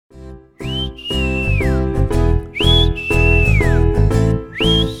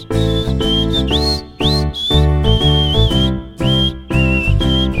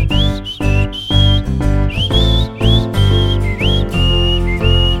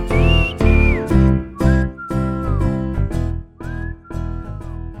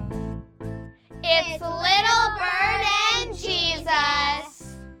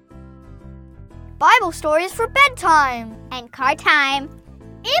stories for bedtime and car time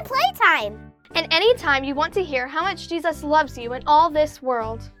and playtime. And anytime you want to hear how much Jesus loves you in all this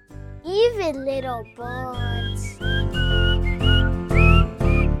world. Even little birds.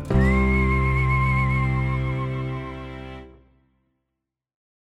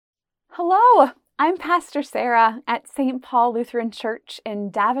 Hello, I'm Pastor Sarah at St. Paul Lutheran Church in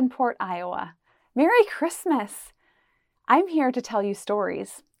Davenport, Iowa. Merry Christmas! I'm here to tell you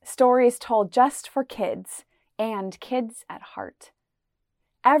stories told just for kids and kids at heart.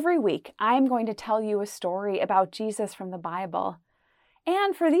 Every week, I'm going to tell you a story about Jesus from the Bible.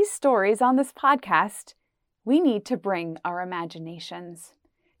 And for these stories on this podcast, we need to bring our imaginations.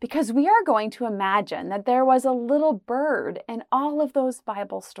 Because we are going to imagine that there was a little bird in all of those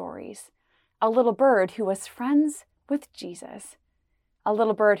Bible stories. A little bird who was friends with Jesus. A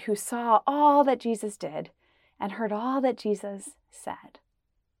little bird who saw all that Jesus did and heard all that Jesus said.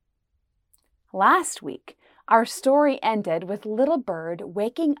 Last week, our story ended with Little Bird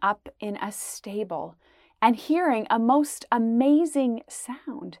waking up in a stable and hearing a most amazing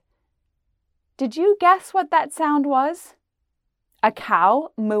sound. Did you guess what that sound was? A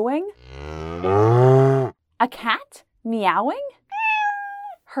cow mooing? A cat meowing?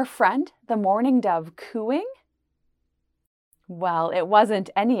 Her friend, the mourning dove, cooing? Well, it wasn't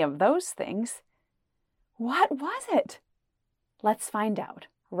any of those things. What was it? Let's find out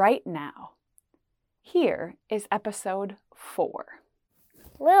right now. Here is episode 4.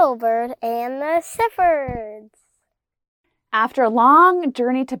 Little Bird and the Shepherds. After a long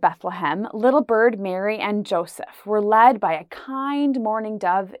journey to Bethlehem, Little Bird, Mary, and Joseph were led by a kind mourning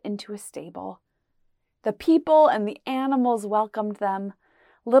dove into a stable. The people and the animals welcomed them.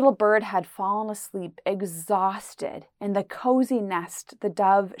 Little Bird had fallen asleep, exhausted, in the cozy nest the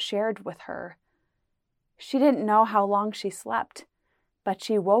dove shared with her. She didn't know how long she slept, but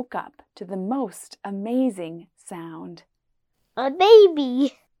she woke up to the most amazing sound. A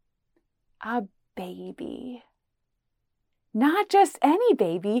baby. A baby. Not just any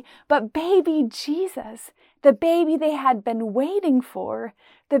baby, but baby Jesus, the baby they had been waiting for,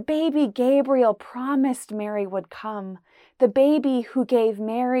 the baby Gabriel promised Mary would come, the baby who gave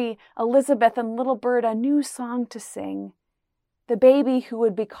Mary, Elizabeth, and Little Bird a new song to sing, the baby who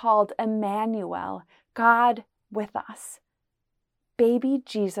would be called Emmanuel, God with us. Baby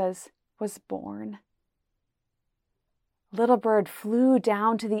Jesus was born. Little Bird flew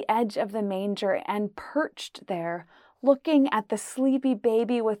down to the edge of the manger and perched there, looking at the sleepy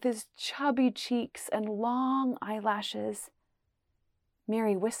baby with his chubby cheeks and long eyelashes.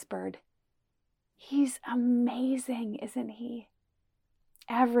 Mary whispered, "He's amazing, isn't he?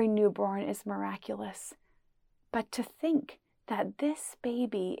 Every newborn is miraculous. But to think that this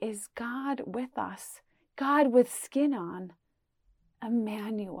baby is God with us, God with skin on,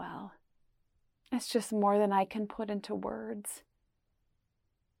 Emmanuel. It's just more than I can put into words."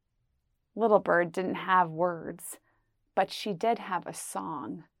 Little Bird didn't have words, but she did have a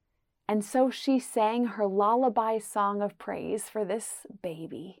song. And so she sang her lullaby song of praise for this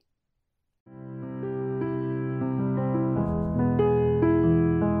baby.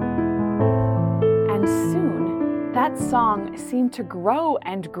 And soon, that song seemed to grow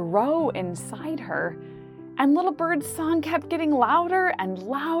and grow inside her. And Little Bird's song kept getting louder and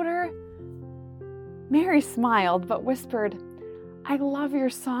louder. Mary smiled but whispered, "I love your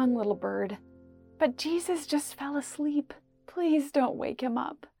song, Little Bird, but Jesus just fell asleep. Please don't wake him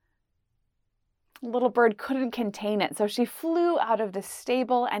up." Little Bird couldn't contain it, so she flew out of the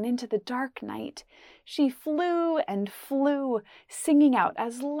stable and into the dark night. She flew and flew, singing out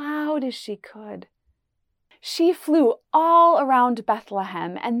as loud as she could. She flew all around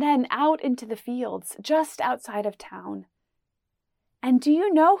Bethlehem and then out into the fields just outside of town. And do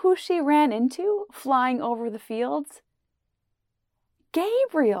you know who she ran into flying over the fields?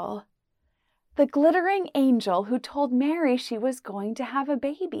 Gabriel, the glittering angel who told Mary she was going to have a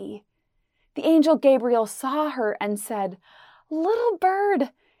baby. The angel Gabriel saw her and said, "Little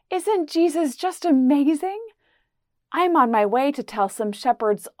Bird, isn't Jesus just amazing? I'm on my way to tell some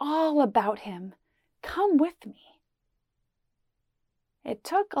shepherds all about him. Come with me." It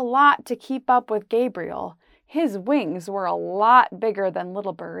took a lot to keep up with Gabriel. His wings were a lot bigger than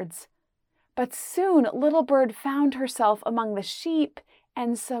Little Bird's. But soon Little Bird found herself among the sheep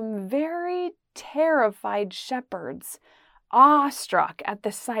and some very terrified shepherds, awestruck at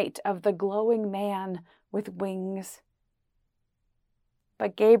the sight of the glowing man with wings.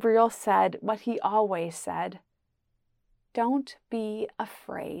 But Gabriel said what he always said, "Don't be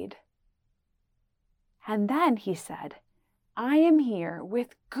afraid." And then he said, "I am here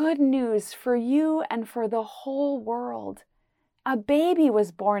with good news for you and for the whole world. A baby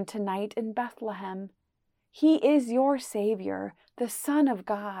was born tonight in Bethlehem, He is your Savior, the Son of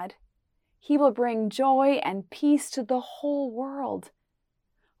God. He will bring joy and peace to the whole world.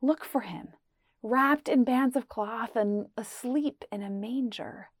 Look for him, wrapped in bands of cloth and asleep in a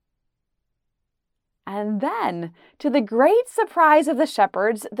manger." And then, to the great surprise of the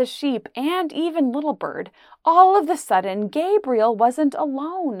shepherds, the sheep, and even Little Bird, all of a sudden, Gabriel wasn't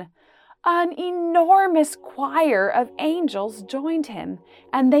alone. An enormous choir of angels joined him,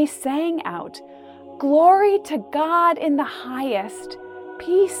 and they sang out, "Glory to God in the highest,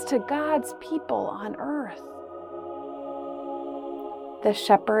 peace to God's people on earth." The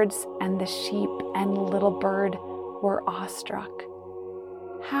shepherds and the sheep and Little Bird were awestruck.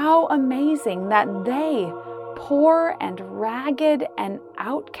 How amazing that they, poor and ragged and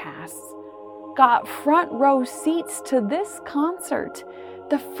outcasts, got front row seats to this concert,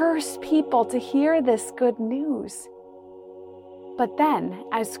 the first people to hear this good news. But then,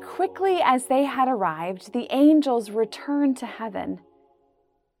 as quickly as they had arrived, the angels returned to heaven.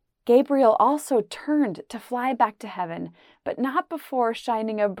 Gabriel also turned to fly back to heaven, but not before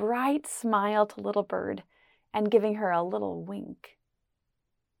shining a bright smile to Little Bird and giving her a little wink.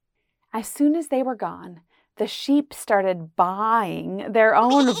 As soon as they were gone, the sheep started baaing their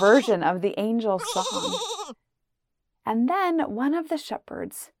own version of the angel's song. And then one of the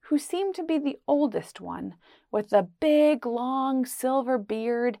shepherds, who seemed to be the oldest one, with a big, long silver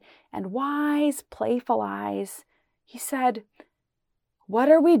beard and wise, playful eyes, he said, "What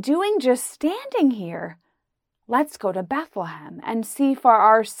are we doing just standing here? Let's go to Bethlehem and see for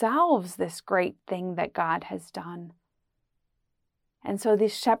ourselves this great thing that God has done." And so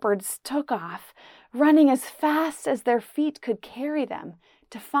these shepherds took off, running as fast as their feet could carry them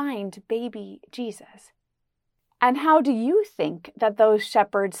to find baby Jesus. And how do you think that those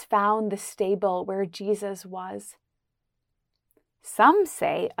shepherds found the stable where Jesus was? Some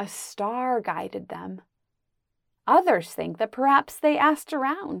say a star guided them. Others think that perhaps they asked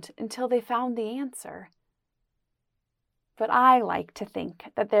around until they found the answer. But I like to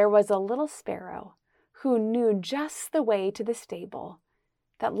think that there was a little sparrow who knew just the way to the stable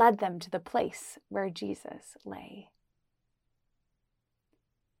that led them to the place where Jesus lay.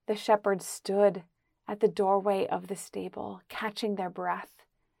 The shepherds stood at the doorway of the stable, catching their breath,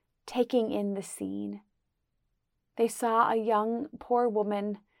 taking in the scene. They saw a young, poor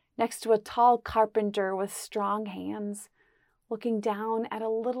woman next to a tall carpenter with strong hands, looking down at a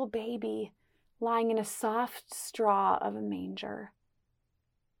little baby lying in a soft straw of a manger.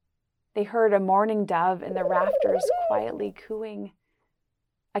 They heard a mourning dove in the rafters quietly cooing,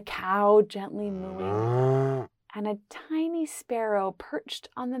 a cow gently mooing, and a tiny sparrow perched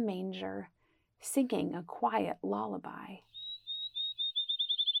on the manger, singing a quiet lullaby.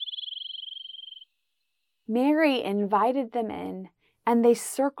 Mary invited them in, and they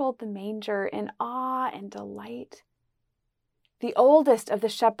circled the manger in awe and delight. The oldest of the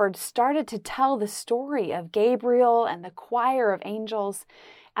shepherds started to tell the story of Gabriel and the choir of angels,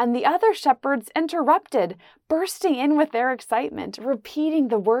 and the other shepherds interrupted, bursting in with their excitement, repeating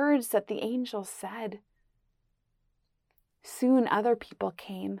the words that the angels said. Soon other people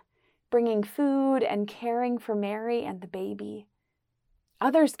came, bringing food and caring for Mary and the baby.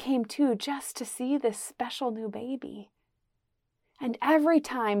 Others came too, just to see this special new baby. And every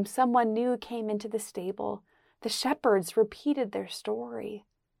time someone new came into the stable, the shepherds repeated their story.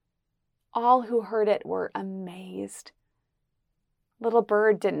 All who heard it were amazed. Little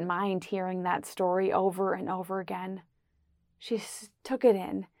Bird didn't mind hearing that story over and over again. She took it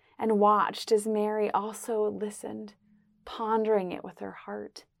in and watched as Mary also listened, pondering it with her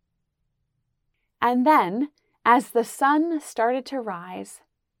heart. And then, as the sun started to rise,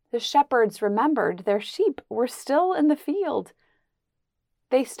 the shepherds remembered their sheep were still in the field.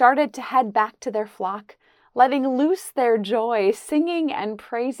 They started to head back to their flock, letting loose their joy, singing and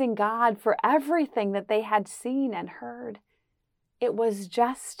praising God for everything that they had seen and heard. It was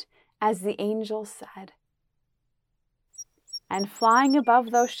just as the angel said. And flying above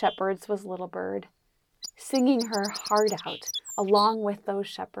those shepherds was Little Bird, singing her heart out along with those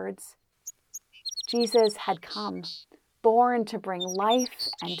shepherds. Jesus had come, born to bring life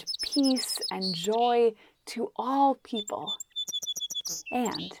and peace and joy to all people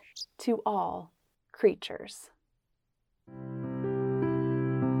and to all creatures.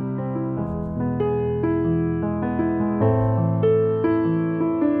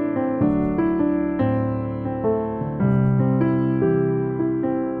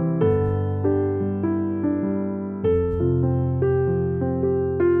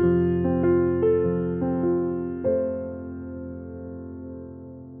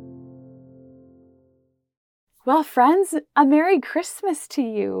 Well, friends, a Merry Christmas to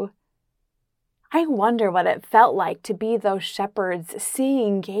you. I wonder what it felt like to be those shepherds,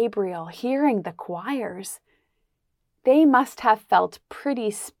 seeing Gabriel, hearing the choirs. They must have felt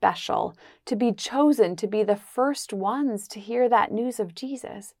pretty special to be chosen to be the first ones to hear that news of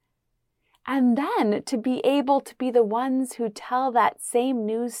Jesus. And then to be able to be the ones who tell that same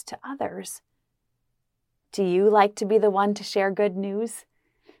news to others. Do you like to be the one to share good news?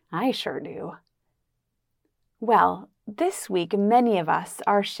 I sure do. Well, this week many of us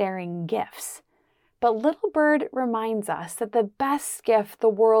are sharing gifts. But Little Bird reminds us that the best gift the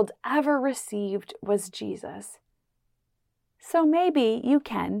world ever received was Jesus. So maybe you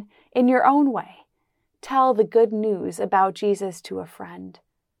can, in your own way, tell the good news about Jesus to a friend,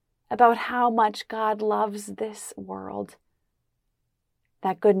 about how much God loves this world.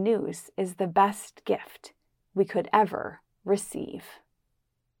 That good news is the best gift we could ever receive.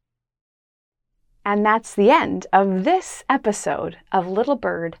 And that's the end of this episode of Little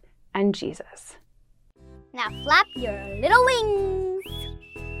Bird and Jesus. Now flap your little wings.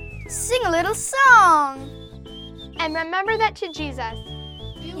 Sing a little song. And remember that to Jesus,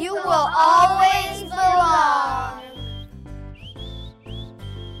 You will always belong.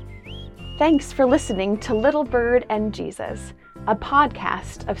 Thanks for listening to Little Bird and Jesus, a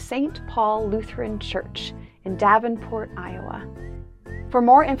podcast of St. Paul Lutheran Church in Davenport, Iowa. For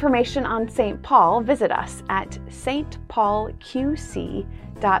more information on St. Paul, visit us at stpaulqc.org.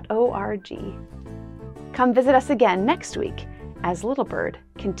 Come visit us again next week as Little Bird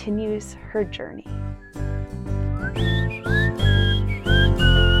continues her journey.